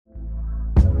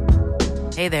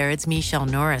Hey there, it's Michelle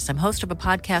Norris. I'm host of a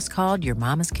podcast called Your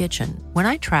Mama's Kitchen. When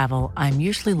I travel, I'm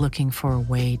usually looking for a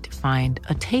way to find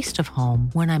a taste of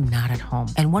home when I'm not at home.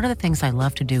 And one of the things I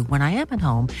love to do when I am at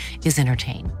home is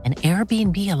entertain. And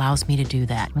Airbnb allows me to do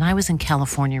that. When I was in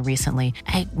California recently,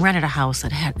 I rented a house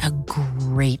that had a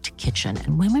great kitchen.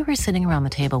 And when we were sitting around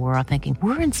the table, we were all thinking,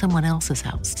 we're in someone else's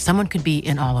house. Someone could be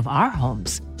in all of our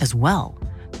homes as well.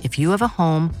 If you have a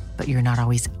home, but you're not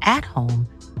always at home,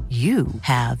 you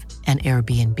have an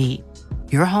Airbnb.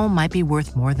 Your home might be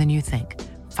worth more than you think.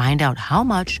 Find out how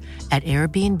much at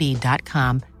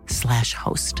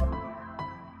airbnb.com/host.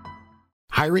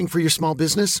 Hiring for your small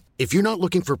business? If you're not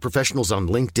looking for professionals on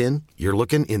LinkedIn, you're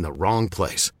looking in the wrong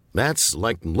place. That's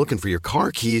like looking for your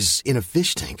car keys in a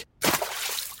fish tank.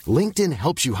 LinkedIn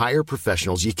helps you hire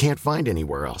professionals you can't find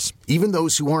anywhere else, even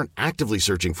those who aren't actively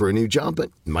searching for a new job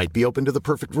but might be open to the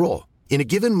perfect role. In a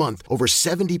given month, over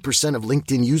 70% of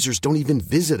LinkedIn users don't even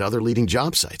visit other leading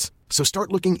job sites. So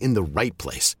start looking in the right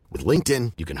place. With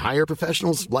LinkedIn, you can hire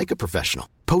professionals like a professional.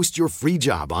 Post your free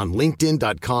job on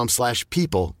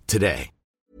linkedin.com/people today.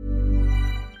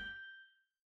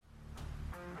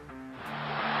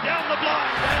 Down the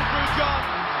blind, Andrew John.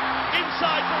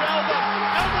 Inside for Albert.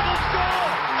 Albert will score.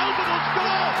 Albert will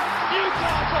score.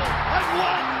 Newcastle have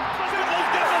won. Sybil's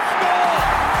going to score.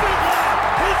 Fiddler,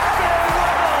 it's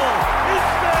farewell.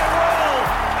 It's farewell.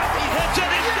 He hits it.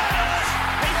 He's got it.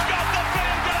 He's got the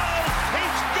field goal.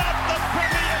 He's got the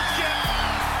premiership.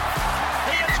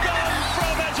 He has gone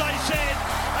from, as I said,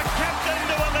 a captain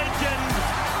to a legend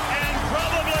and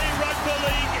probably rugby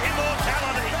league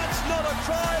immortality. That's not a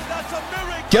try. That's a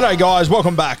miracle. G'day guys,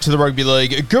 welcome back to the Rugby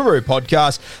League Guru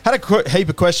podcast. Had a heap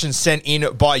of questions sent in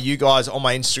by you guys on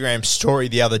my Instagram story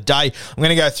the other day. I'm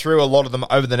going to go through a lot of them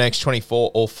over the next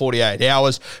 24 or 48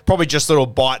 hours. Probably just little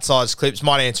bite-sized clips.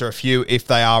 Might answer a few if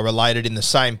they are related in the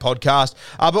same podcast.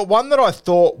 But one that I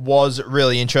thought was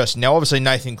really interesting. Now, obviously,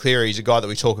 Nathan Cleary is a guy that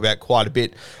we talk about quite a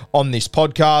bit on this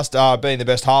podcast, being the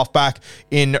best halfback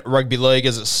in rugby league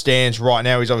as it stands right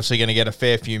now. He's obviously going to get a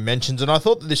fair few mentions, and I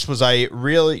thought that this was a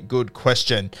really good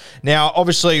question. Now,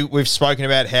 obviously, we've spoken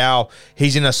about how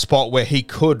he's in a spot where he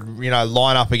could,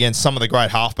 line up against some of the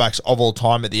great halfbacks of all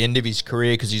time at the end of his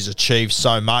career because he's achieved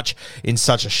so much in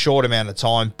such a short amount of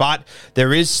time. But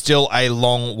there is still a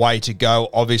long way to go,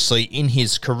 obviously, in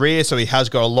his career. So he has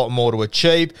got a lot more to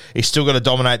achieve. He's still got to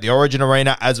dominate the Origin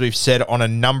arena, as we've said on a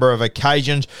number of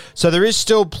occasions. So there is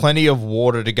still plenty of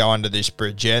water to go under this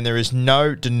bridge, and there is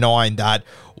no denying that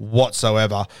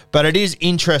whatsoever. But it is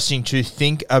interesting to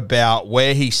think about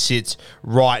where he sits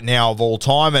right now of all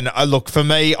time. And look, for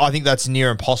me, I think that's near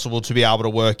impossible to be able to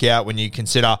work out when you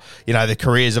consider, the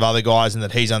careers of other guys and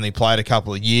that he's only played a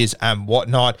couple of years and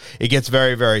whatnot. It gets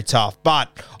very, very tough. But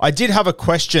I did have a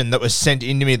question that was sent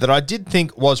in to me that I did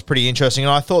think was pretty interesting.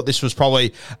 And I thought this was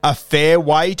probably a fair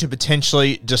way to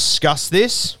potentially discuss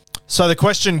this. So the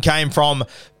question came from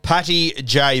Patty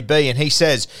JB, and he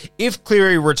says, if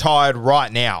Cleary retired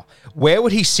right now, where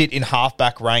would he sit in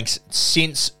halfback ranks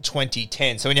since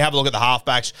 2010? So when you have a look at the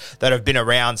halfbacks that have been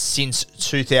around since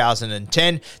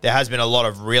 2010, there has been a lot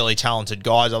of really talented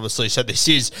guys, obviously, so this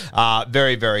is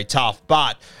very, very tough.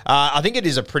 But I think it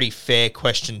is a pretty fair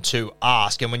question to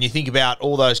ask. And when you think about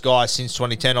all those guys since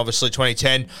 2010, obviously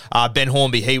 2010, Ben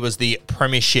Hornby, he was the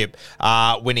premiership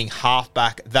winning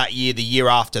halfback that year. The year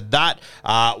after that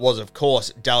was, of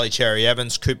course, Daly Cherry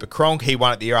Evans. Cooper Cronk, he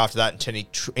won it the year after that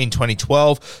in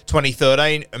 2012.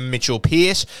 2013, Mitchell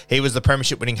Pearce, he was the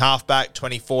premiership winning halfback.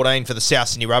 2014 for the South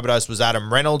Sydney Rabbitohs was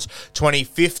Adam Reynolds.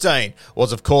 2015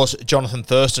 was, of course, Jonathan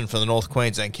Thurston for the North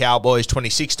Queensland Cowboys.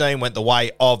 2016 went the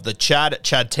way of the Chad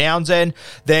Townsend.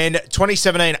 Then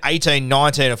 2017, 18,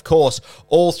 19, of course,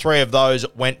 all three of those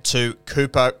went to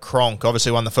Cooper Cronk.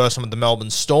 Obviously won the first one with the Melbourne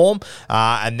Storm,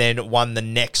 and then won the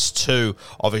next two,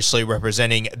 obviously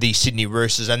representing the Sydney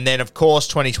Roosters. And then, of course,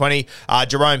 2020,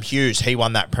 Jerome Hughes, he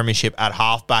won that premiership at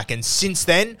halfback. And since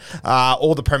then,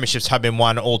 all the premierships have been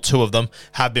won, all two of them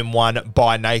have been won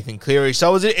by Nathan Cleary.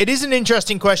 So it is an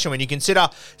interesting question when you consider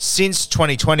since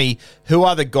 2020, who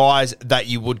are the guys that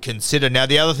you would consider? Now,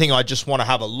 the other thing I just want to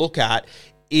have a look at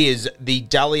is the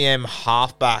Dally M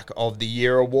Halfback of the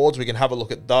Year awards. We can have a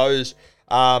look at those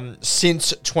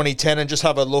since 2010 and just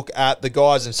have a look at the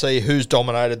guys and see who's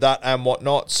dominated that and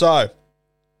whatnot. So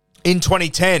In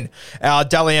 2010, our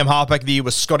Dally M halfback of the year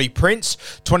was Scotty Prince.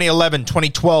 2011,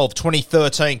 2012,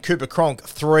 2013, Cooper Cronk,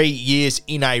 3 years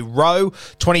in a row.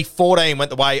 2014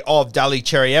 went the way of Dally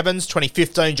Cherry Evans.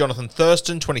 2015, Jonathan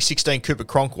Thurston. 2016, Cooper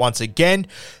Cronk once again.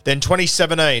 Then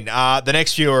 2017, the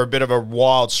next few are a bit of a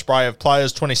wild spray of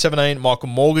players. 2017, Michael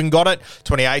Morgan got it.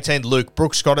 2018, Luke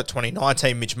Brooks got it.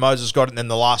 2019, Mitch Moses got it. And then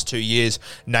the last 2 years,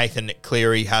 Nathan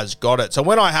Cleary has got it. So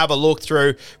when I have a look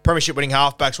through premiership winning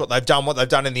halfbacks, what they've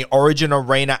done in the Origin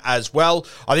arena as well,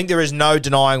 I think there is no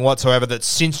denying whatsoever that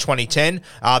since 2010,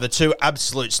 the two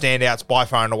absolute standouts by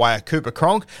far and away are Cooper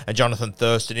Cronk and Jonathan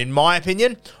Thurston. In my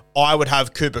opinion, I would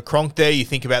have Cooper Cronk there. You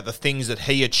think about the things that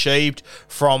he achieved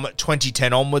from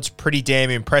 2010 onwards, pretty damn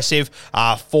impressive.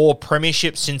 4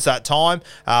 premierships since that time.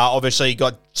 Obviously, he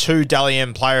got 2 Dally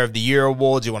M Player of the Year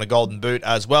awards. He won a Golden Boot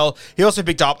as well. He also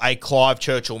picked up a Clive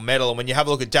Churchill medal. And when you have a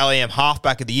look at Dally M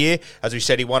Halfback of the Year, as we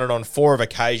said, he won it on 4 of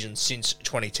occasions since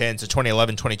 2010. So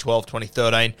 2011, 2012,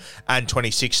 2013, and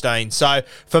 2016. So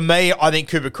for me, I think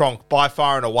Cooper Cronk, by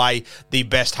far and away, the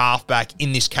best halfback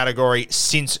in this category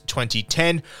since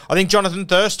 2010. I think Jonathan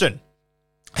Thurston,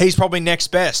 he's probably next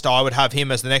best. I would have him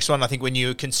as the next one. I think when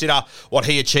you consider what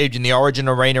he achieved in the Origin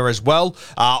arena as well,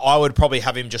 I would probably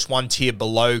have him just one tier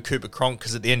below Cooper Cronk,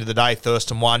 because at the end of the day,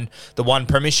 Thurston won the 1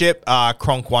 premiership.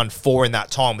 Cronk won 4 in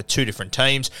that time with 2 different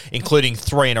teams, including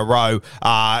 3 in a row,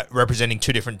 representing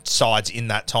 2 different sides in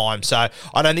that time. So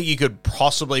I don't think you could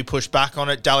possibly push back on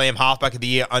it. Dally M Halfback of the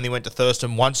Year only went to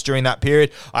Thurston once during that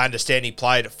period. I understand he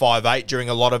played at 5'8" during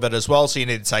a lot of it as well, so you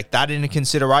need to take that into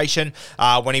consideration.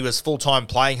 When he was full-time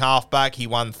playing halfback, he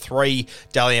won 3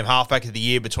 Dally M Halfback of the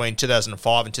Year between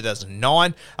 2005 and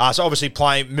 2009. So obviously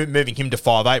moving him to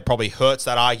 5'8" probably hurts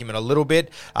that argument a little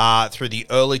bit through the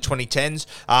early 2010s.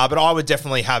 But I would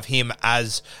definitely have him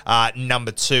as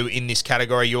number 2 in this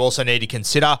category. You also need to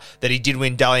consider that he did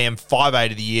win Dally M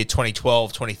 5'8" of the Year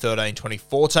 2012, 2013,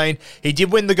 2014. He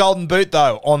did win the Golden Boot,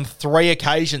 though, on 3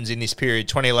 occasions in this period,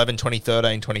 2011,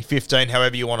 2013, 2015,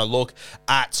 however you want to look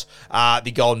at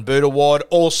the Golden Boot Award.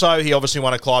 Also, he obviously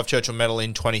won a Clive Churchill medal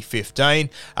in 2015.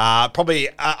 Probably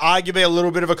arguably a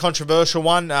little bit of a controversial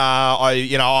one.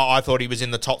 I thought he was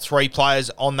in the top 3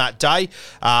 players on that day.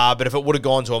 But if it would have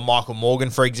gone to a Michael Morgan,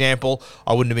 for example,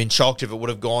 I wouldn't have been shocked. If it would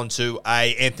have gone to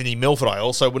a Anthony Milford, I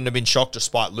also wouldn't have been shocked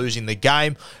despite losing the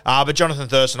game. But Jonathan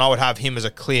Thurston, I would have him as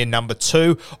a clear number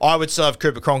 2. I would still have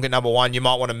Cooper Cronk at number 1. You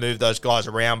might want to move those guys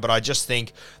around, but I just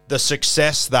think the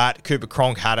success that Cooper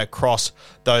Cronk had across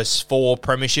those 4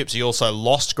 premierships, he also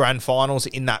lost grand finals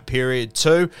in that period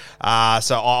too.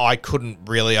 So I couldn't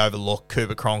really overlook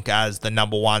Cooper Cronk as the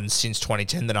number 1 since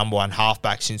 2010, the number 1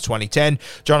 halfback since 2010.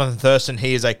 Jonathan Thurston,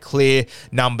 he is a clear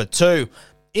number 2.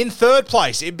 In third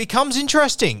place, it becomes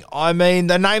interesting. I mean,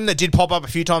 the name that did pop up a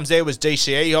few times there was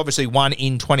DCE. He obviously won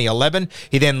in 2011.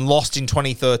 He then lost in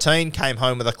 2013, came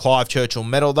home with a Clive Churchill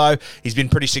medal, though. He's been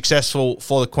pretty successful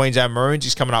for the Queensland Maroons.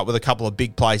 He's coming up with a couple of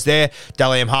big plays there.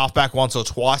 Dally M halfback once or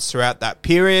twice throughout that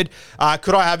period.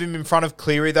 Could I have him in front of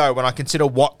Cleary, though, when I consider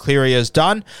what Cleary has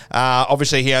done?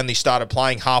 Obviously, he only started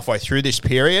playing halfway through this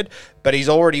period, but he's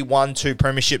already won 2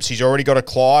 premierships. He's already got a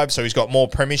Clive, so he's got more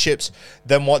premierships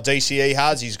than what DCE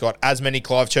has. He's got as many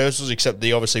Clive Churchills, except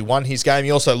he obviously won his game.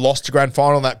 He also lost to grand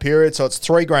final in that period, so it's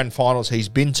 3 grand finals he's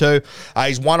been to.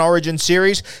 He's won Origin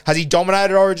Series. Has he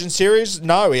dominated Origin Series?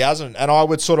 No, he hasn't. And I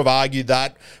would sort of argue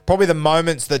that probably the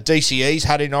moments that DCE's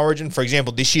had in Origin, for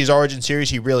example, this year's Origin Series,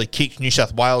 he really kicked New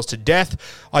South Wales to death.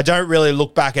 I don't really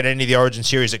look back at any of the Origin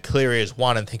Series that Cleary has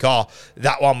won and think, oh,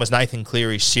 that one was Nathan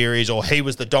Cleary's series, or he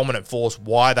was the dominant force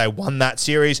why they won that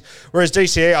series. Whereas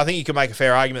DCE, I think you can make a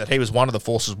fair argument that he was one of the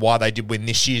forces why they did win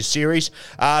this year's series.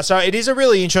 So it is a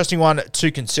really interesting one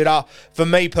to consider. For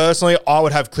me personally, I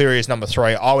would have Cleary as number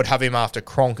 3. I would have him after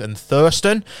Cronk and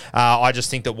Thurston. I just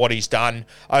think that what he's done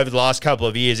over the last couple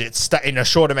of years, in a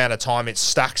short amount of time, it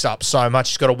stacks up so much.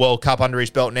 He's got a World Cup under his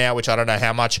belt now, which I don't know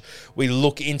how much we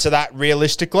look into that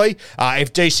realistically.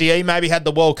 If DCE maybe had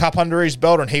the World Cup under his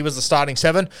belt and he was the starting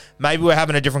 7, maybe we're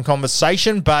having a different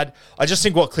conversation, but I just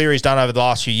think what Cleary's done over the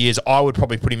last few years, I would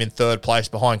probably put him in third place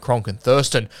behind Cronk and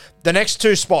Thurston. The next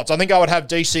 2 spots, I think I would have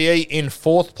DCE in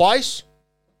 4th place.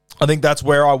 I think that's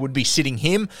where I would be sitting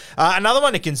him. Another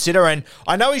one to consider, and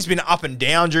I know he's been up and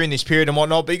down during this period and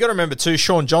whatnot, but you got to remember too,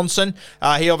 Shaun Johnson,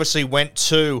 he obviously went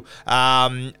to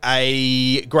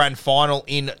a grand final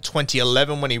in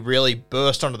 2011 when he really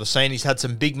burst onto the scene. He's had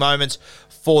some big moments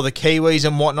for the Kiwis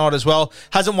and whatnot as well.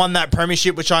 Hasn't won that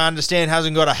premiership, which I understand.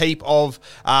 Hasn't got a heap of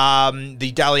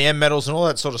the Dally M medals and all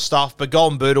that sort of stuff. But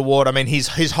Golden Boot Award, I mean, his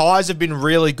highs have been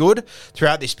really good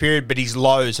throughout this period, but his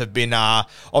lows have been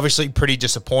obviously pretty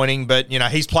disappointing. winning, but,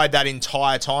 he's played that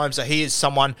entire time. So he is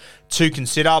someone to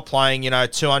consider, playing,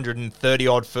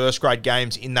 230-odd first-grade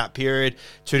games in that period,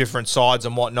 two different sides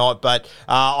and whatnot. But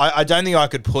I don't think I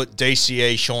could put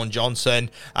DCE, Sean Johnson,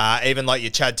 even like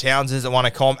your Chad Townsends that won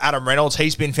a comp. Adam Reynolds,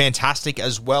 he's been fantastic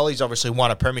as well. He's obviously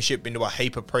won a premiership, been to a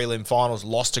heap of prelim finals,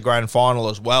 lost a grand final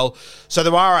as well. So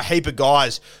there are a heap of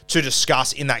guys to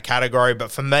discuss in that category.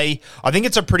 But for me, I think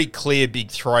it's a pretty clear big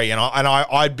three. And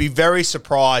I'd be very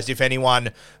surprised if anyone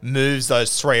moves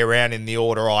those three around in the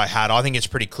order I had. I think it's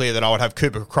pretty clear that I would have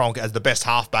Cooper Cronk as the best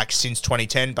halfback since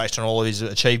 2010 based on all of his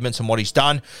achievements and what he's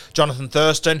done. Jonathan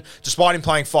Thurston, despite him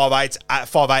playing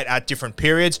 5'8" at different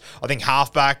periods, I think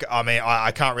halfback,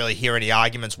 I can't really hear any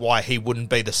arguments why he wouldn't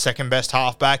be the second best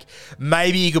halfback.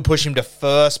 Maybe you could push him to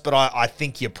first, but I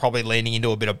think you're probably leaning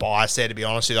into a bit of bias there, to be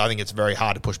honest with you. I think it's very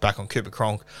hard to push back on Cooper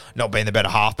Cronk not being the better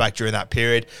halfback during that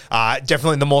period.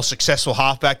 Definitely the more successful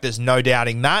halfback, there's no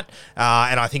doubting that.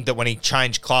 And I think that when he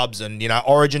changed clubs and,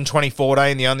 Origin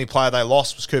 2014, the only player they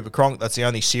lost was Cooper Cronk. That's the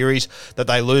only series that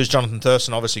they lose. Jonathan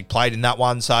Thurston obviously played in that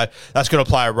one, so that's going to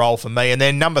play a role for me. And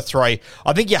then number 3,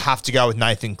 I think you have to go with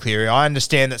Nathan Cleary. I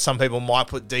understand that some people might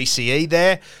put DCE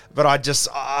there, but I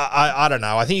don't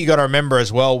know. I think you got to remember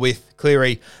as well with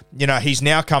Cleary, he's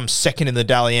now come second in the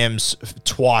Dally M's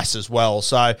twice as well.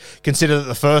 So consider that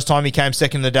the first time he came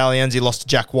second in the Dally M's, he lost to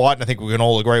Jack White, and I think we can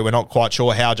all agree we're not quite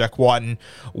sure how Jack White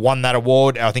won that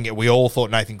award. I think we all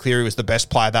thought Nathan Cleary was the best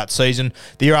player that season.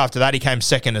 The year after that, he came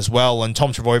second as well, and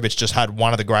Tom Trbojevic just had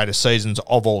one of the greatest seasons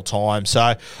of all time.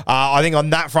 So I think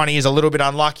on that front, he is a little bit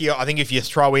unlucky. I think if you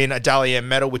throw in a Dally M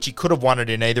medal, which he could have won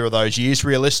it in either of those years,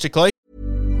 realistically.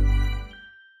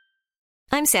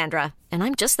 I'm Sandra, and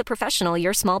I'm just the professional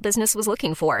your small business was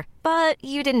looking for. But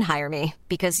you didn't hire me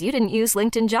because you didn't use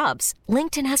LinkedIn Jobs.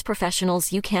 LinkedIn has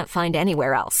professionals you can't find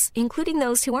anywhere else, including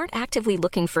those who aren't actively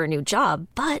looking for a new job,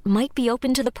 but might be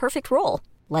open to the perfect role,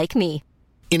 like me.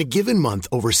 In a given month,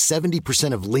 over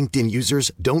 70% of LinkedIn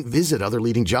users don't visit other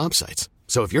leading job sites.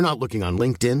 So if you're not looking on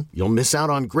LinkedIn, you'll miss out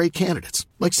on great candidates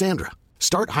like Sandra.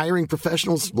 Start hiring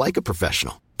professionals like a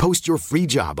professional. Post your free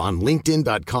job on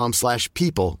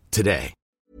linkedin.com/people today.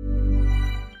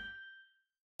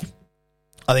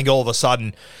 I think all of a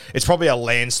sudden it's probably a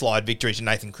landslide victory to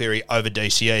Nathan Cleary over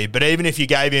DCE. But even if you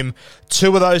gave him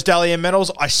 2 of those Dally M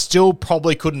medals, I still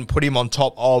probably couldn't put him on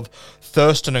top of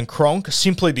Thurston and Cronk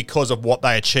simply because of what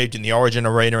they achieved in the Origin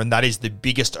arena, and that is the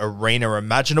biggest arena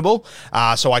imaginable.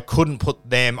 So I couldn't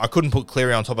put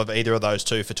Cleary on top of either of those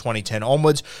two for 2010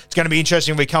 onwards. It's going to be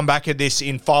interesting if we come back at this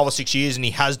in 5 or 6 years and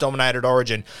he has dominated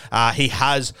Origin. He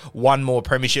has won more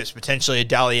premierships, potentially a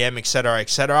Dally M, etc.,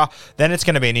 etc. Then it's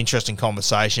going to be an interesting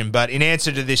conversation. But in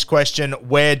answer to this question,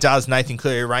 where does Nathan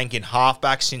Cleary rank in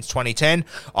halfback since 2010?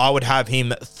 I would have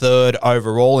him 3rd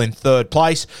overall, in 3rd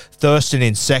place. Thurston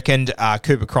in 2nd,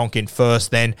 Cooper Cronk in 1st.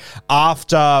 Then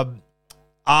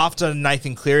after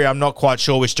Nathan Cleary, I'm not quite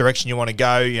sure which direction you want to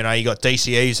go. You got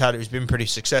DCE who's been pretty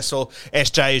successful.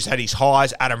 SJ who's had his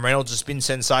highs. Adam Reynolds has been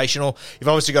sensational. You've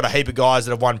obviously got a heap of guys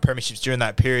that have won premierships during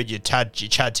that period. Your Chad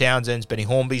Townsends, Benny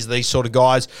Hornbys, these sort of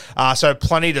guys. So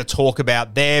plenty to talk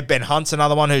about there. Ben Hunt's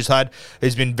another one who's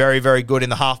been very, very good in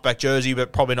the halfback jersey,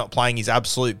 but probably not playing his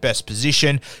absolute best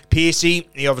position. Piercy,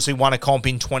 he obviously won a comp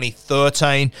in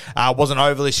 2013. Wasn't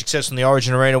overly successful in the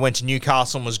Origin arena. Went to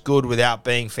Newcastle and was good without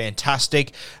being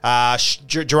fantastic.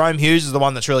 Jerome Hughes is the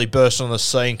one that's really burst on the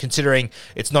scene, considering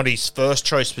it's not his first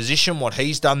choice position. What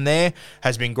he's done there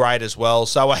has been great as well.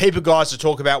 So a heap of guys to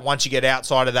talk about once you get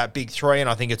outside of that big 3, and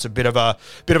I think it's a bit of a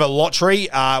lottery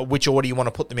which order you want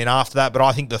to put them in after that. But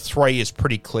I think the 3 is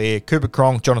pretty clear: Cooper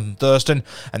Cronk, Jonathan Thurston,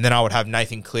 and then I would have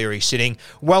Nathan Cleary sitting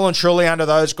well and truly under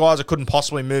those guys. I couldn't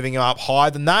possibly moving him up higher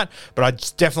than that, but I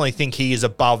definitely think he is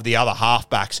above the other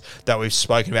halfbacks that we've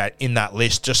spoken about in that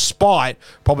list, despite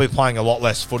probably playing a lot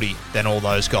less footy than all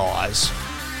those guys.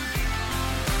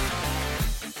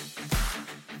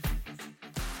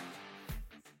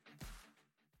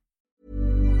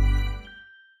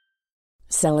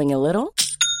 Selling a little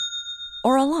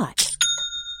or a lot?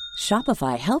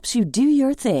 Shopify helps you do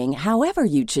your thing however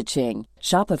you cha-ching.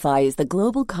 Shopify is the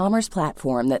global commerce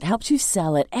platform that helps you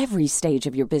sell at every stage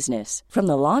of your business. From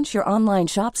the launch your online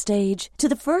shop stage to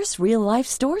the first real-life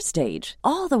store stage,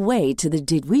 all the way to the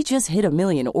did we just hit a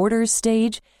million orders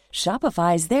stage.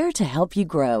 Shopify is there to help you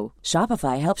grow.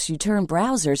 Shopify helps you turn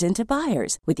browsers into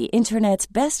buyers with the internet's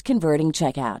best converting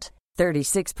checkout.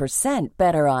 36%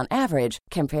 better on average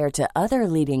compared to other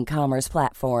leading commerce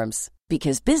platforms.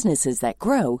 Because businesses that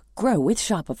grow, grow with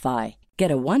Shopify.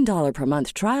 Get a $1 per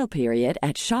month trial period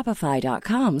at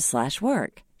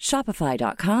shopify.com/work.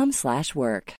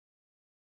 Shopify.com/work.